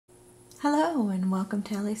Hello and welcome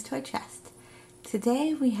to Ellie's Toy Chest.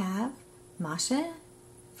 Today we have Masha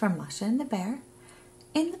from Masha and the Bear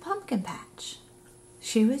in the pumpkin patch.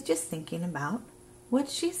 She was just thinking about what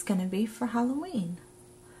she's going to be for Halloween.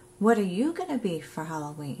 What are you going to be for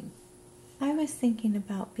Halloween? I was thinking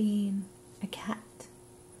about being a cat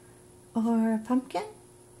or a pumpkin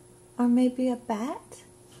or maybe a bat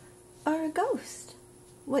or a ghost.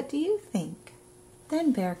 What do you think?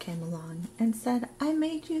 Then Bear came along and said, I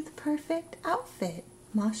made you the perfect outfit,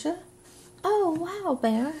 Masha. Oh, wow,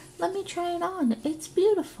 Bear. Let me try it on. It's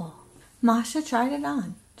beautiful. Masha tried it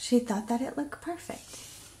on. She thought that it looked perfect.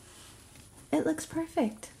 It looks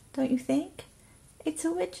perfect, don't you think? It's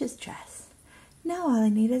a witch's dress. Now all I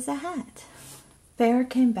need is a hat. Bear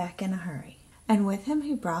came back in a hurry, and with him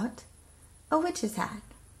he brought a witch's hat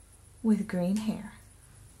with green hair.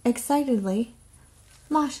 Excitedly,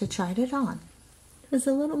 Masha tried it on. It was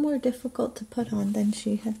a little more difficult to put on than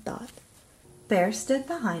she had thought. Bear stood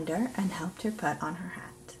behind her and helped her put on her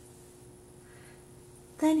hat.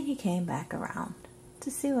 Then he came back around to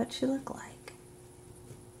see what she looked like.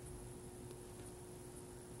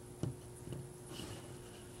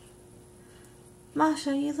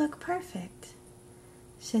 Masha, you look perfect.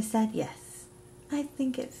 She said, yes, I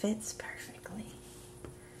think it fits perfectly.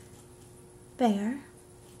 Bear,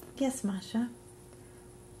 yes, Masha.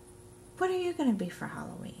 What are you going to be for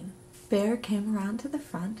Halloween? Bear came around to the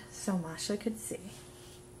front so Masha could see.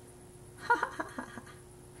 Ha ha ha ha ha,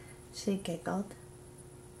 she giggled.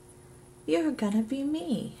 You're going to be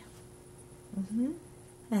me.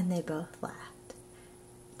 And they both laughed.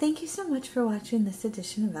 Thank you so much for watching this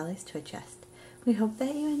edition of Ellie's Toy Chest. We hope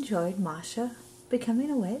that you enjoyed Masha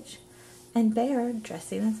becoming a witch and Bear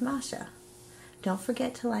dressing as Masha. Don't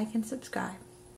forget to like and subscribe.